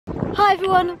Hi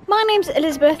everyone, my name's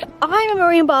Elizabeth, I'm a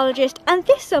marine biologist, and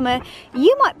this summer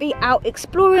you might be out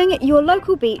exploring your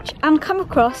local beach and come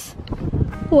across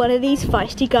one of these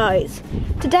feisty guys.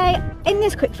 Today, in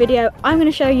this quick video, I'm going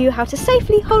to show you how to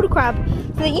safely hold a crab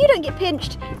so that you don't get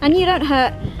pinched and you don't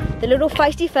hurt the little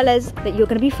feisty fellas that you're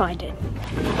going to be finding.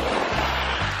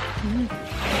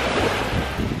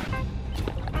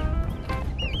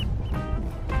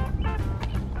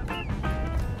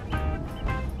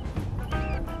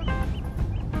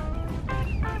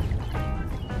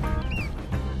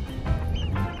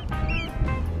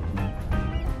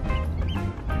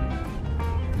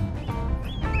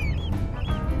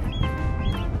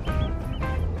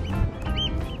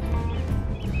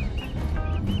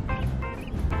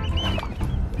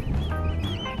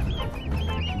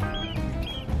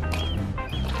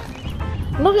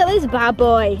 Look at this bad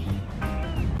boy!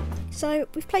 So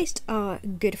we've placed our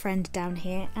good friend down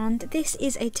here, and this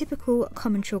is a typical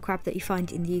common shore crab that you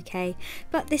find in the UK,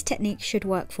 but this technique should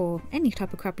work for any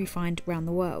type of crab you find around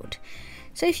the world.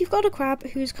 So if you've got a crab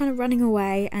who's kind of running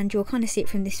away and you'll kind of see it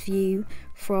from this view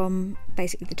from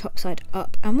basically the top side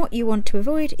up, and what you want to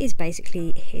avoid is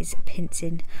basically his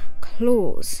pincing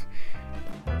claws.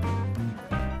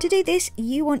 To do this,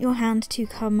 you want your hand to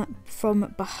come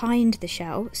from behind the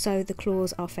shell so the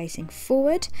claws are facing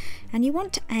forward, and you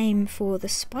want to aim for the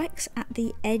spikes at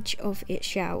the edge of its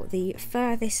shell, the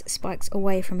furthest spikes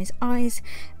away from its eyes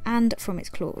and from its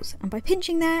claws. And by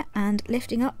pinching there and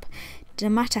lifting up, no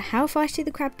matter how feisty the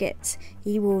crab gets,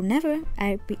 he will never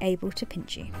be able to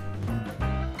pinch you.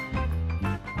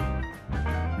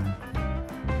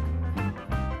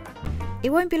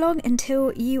 It won't be long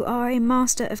until you are a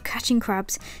master of catching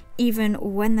crabs, even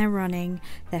when they're running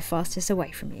their fastest away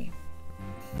from you.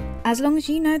 As long as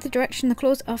you know the direction the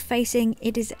claws are facing,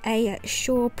 it is a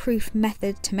sure-proof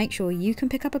method to make sure you can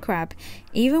pick up a crab,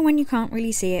 even when you can't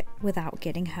really see it without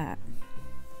getting hurt.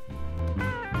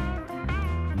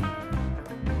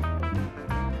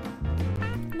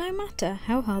 No matter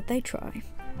how hard they try.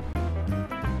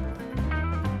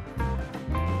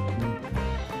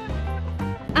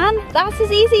 And that's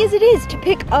as easy as it is to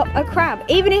pick up a crab,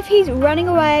 even if he's running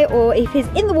away or if he's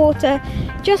in the water.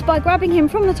 Just by grabbing him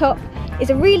from the top is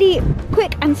a really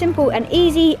quick and simple and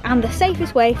easy and the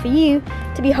safest way for you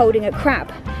to be holding a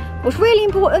crab. What's really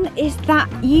important is that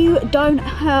you don't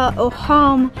hurt or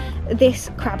harm this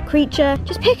crab creature.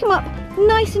 Just pick him up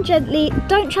nice and gently,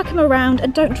 don't chuck him around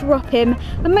and don't drop him,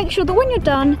 and make sure that when you're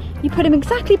done you put him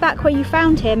exactly back where you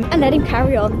found him and let him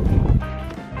carry on.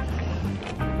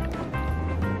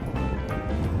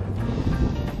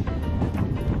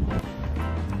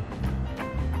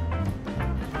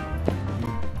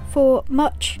 For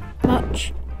much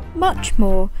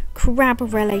more crab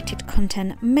related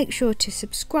content, make sure to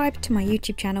subscribe to my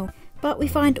YouTube channel. But we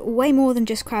find way more than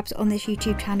just crabs on this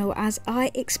YouTube channel, as I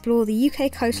explore the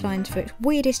UK coastlines for its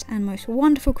weirdest and most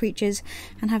wonderful creatures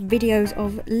and have videos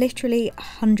of literally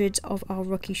hundreds of our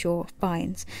rocky shore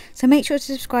finds. So make sure to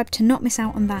subscribe to not miss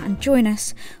out on that and join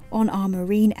us on our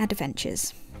marine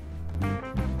adventures.